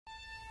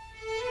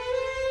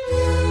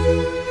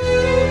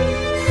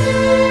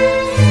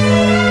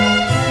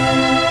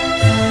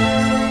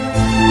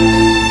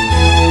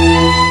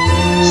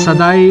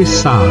صدائے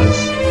ساز،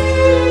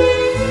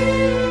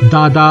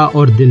 دادا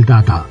اور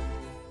دلدادہ،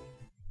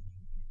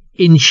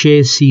 انشے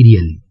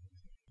سیریل،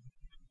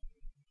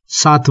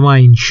 ساتواں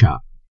انشا۔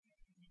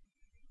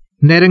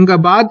 نیرنگ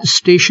آباد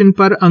سٹیشن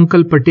پر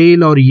انکل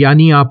پٹیل اور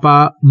یانی آپا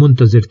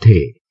منتظر تھے۔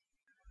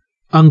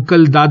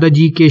 انکل دادا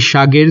جی کے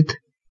شاگرد،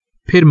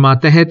 پھر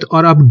ماتحت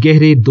اور اب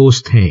گہرے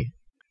دوست ہیں۔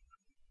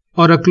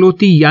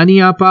 اوراکلوتی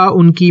یانی آپا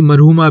ان کی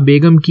مرحومہ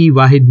بیگم کی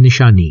واحد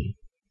نشانی۔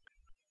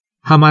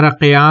 ہمارا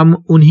قیام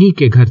انہی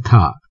کے گھر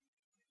تھا۔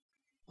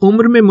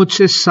 عمر میں مجھ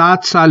سے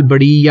 7 سال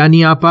بڑی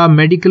یانی آپا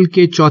میڈیکل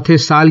کے 4تھے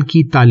سال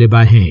کی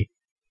طالبہ ہیں۔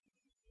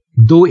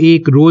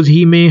 2-1 روز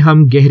ہی میں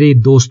ہم گہرے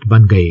دوست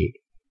بن گئے۔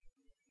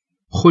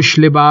 خوش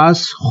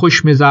لباس،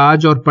 خوش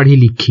مزاج اور پڑھی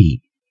لکھی،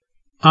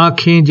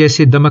 آنکھیں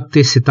جیسے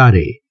دمکتے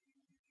ستارے،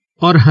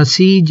 اور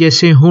ہنسی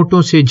جیسے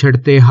ہونٹوں سے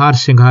جھڑتے ہار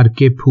سنگھار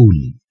کے پھول۔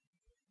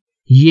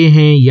 یہ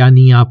ہیں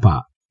یانی آپا۔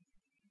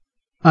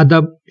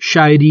 ادب،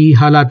 شاعری،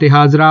 حالات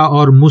حاضرہ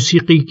اور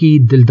موسیقی کی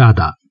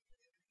دلدادہ۔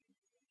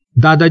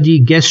 دادا جی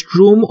گیسٹ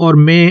روم اور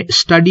میں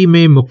اسٹڈی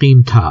میں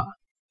مقیم تھا۔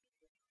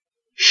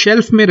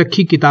 شیلف میں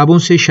رکھی کتابوں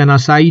سے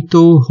شناسائی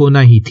تو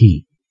ہونا ہی تھی۔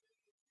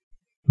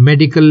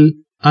 میڈیکل،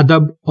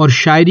 ادب اور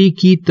شاعری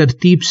کی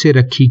ترتیب سے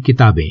رکھی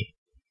کتابیں۔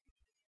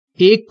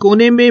 ایک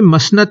کونے میں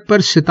مسند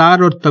پر ستار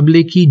اور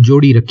طبلے کی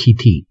جوڑی رکھی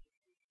تھی۔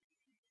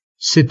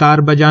 ستار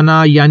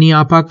بجانا یانی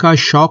آپا کا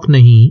شوق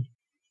نہیں،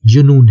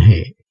 جنون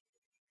ہے۔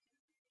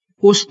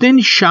 اس دن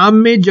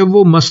شام میں جب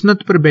وہ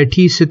مسند پر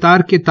بیٹھی ستار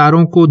کے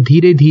تاروں کو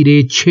دھیرے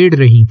دھیرے چھیڑ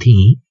رہی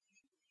تھیں،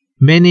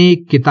 میں نے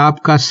ایک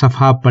کتاب کا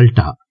صفحہ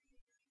پلٹا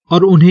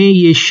اور انہیں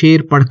یہ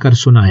شعر پڑھ کر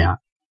سنایا۔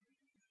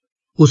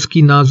 اس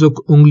کی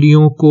نازک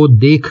انگلیوں کو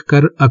دیکھ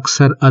کر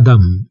اکثر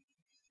عدم،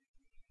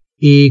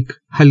 ایک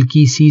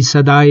ہلکی سی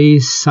صدائے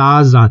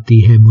ساز آتی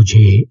ہے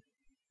مجھے۔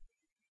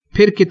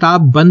 پھر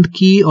کتاب بند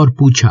کی اور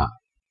پوچھا،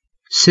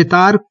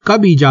 ستار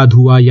کب ایجاد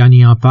ہوا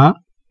یانی آپا؟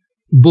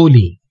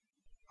 بولی،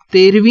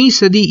 13ویں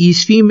صدی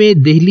عیسوی میں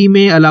دہلی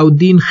میں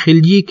علاؤالدین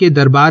خلجی کے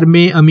دربار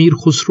میں امیر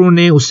خسرو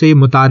نے اسے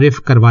متعارف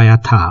کروایا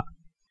تھا۔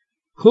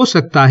 ہو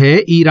سکتا ہے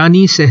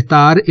ایرانی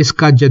سہتار اس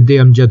کا جد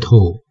امجد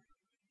ہو۔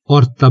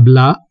 اور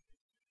طبلہ؟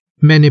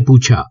 میں نے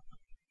پوچھا۔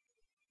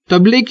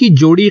 طبلے کی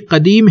جوڑی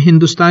قدیم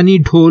ہندوستانی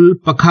ڈھول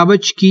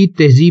پکھاوج کی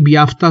تہذیب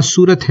یافتہ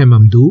صورت ہے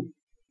ممدو۔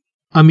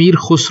 امیر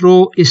خسرو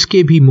اس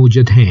کے بھی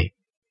موجد ہیں۔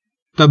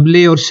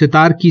 طبلے اور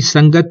ستار کی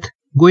سنگت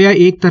گویا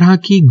ایک طرح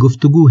کی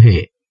گفتگو ہے،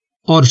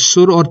 اور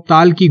سر اور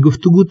تال کی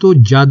گفتگو تو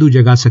جادو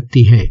جگا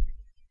سکتی ہے۔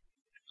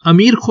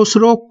 امیر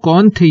خسرو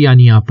کون تھے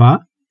یانی آپا؟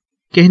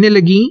 کہنے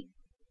لگیں،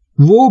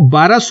 وہ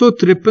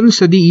 1253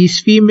 صدی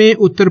عیسوی میں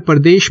اتر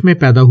پردیش میں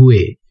پیدا ہوئے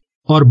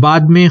اور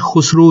بعد میں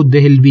خسرو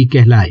دہلوی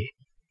کہلائے۔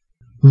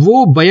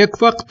 وہ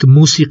بیک وقت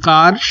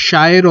موسیقار،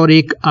 شاعر اور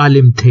ایک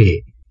عالم تھے،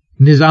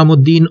 نظام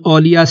الدین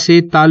اولیاء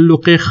سے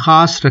تعلق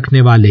خاص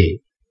رکھنے والے،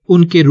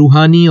 ان کے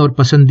روحانی اور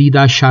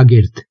پسندیدہ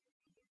شاگرد۔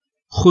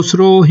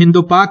 خسرو ہند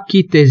و پاک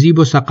کی تہذیب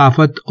و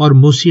ثقافت اور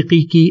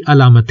موسیقی کی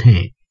علامت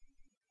ہیں۔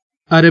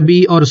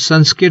 عربی اور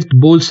سنسکرت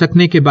بول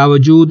سکنے کے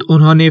باوجود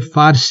انہوں نے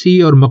فارسی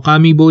اور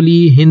مقامی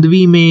بولی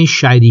ہندوی میں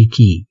شاعری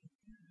کی۔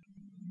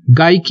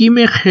 گائکی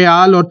میں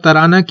خیال اور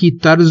ترانہ کی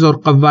طرز اور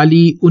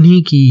قوالی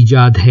انہی کی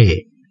ایجاد ہے۔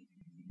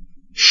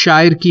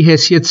 شاعر کی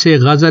حیثیت سے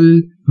غزل،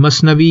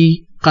 مثنوی،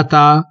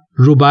 قطع،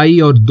 رباعی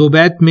اور 2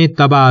 بیت میں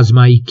طبع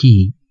آزمائی کی۔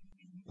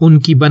 ان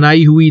کی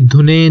بنائی ہوئی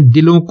دھنیں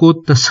دلوں کو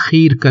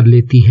تسخیر کر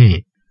لیتی ہیں۔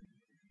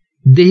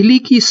 دہلی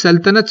کی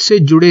سلطنت سے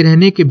جڑے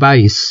رہنے کے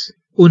باعث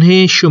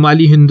انہیں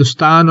شمالی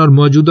ہندوستان اور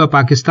موجودہ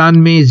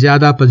پاکستان میں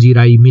زیادہ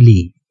پذیرائی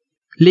ملی،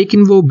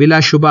 لیکن وہ بلا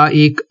شبہ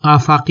ایک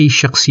آفاقی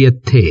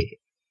شخصیت تھے۔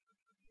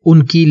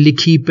 ان کی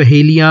لکھی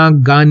پہیلیاں،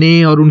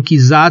 گانے اور ان کی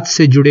ذات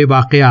سے جڑے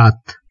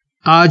واقعات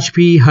آج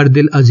بھی ہر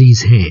دل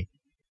عزیز ہیں۔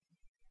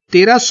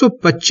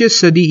 1325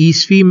 صدی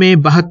عیسوی میں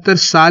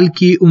 72 سال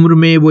کی عمر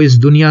میں وہ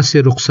اس دنیا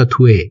سے رخصت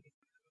ہوئے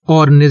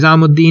اور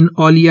نظام الدین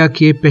اولیاء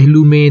کے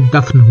پہلو میں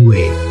دفن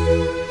ہوئے۔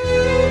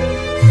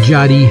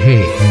 جاری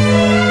ہے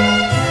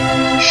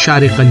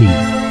شارق علی،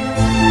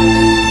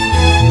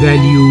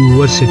 ویلیو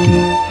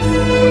ورسٹی۔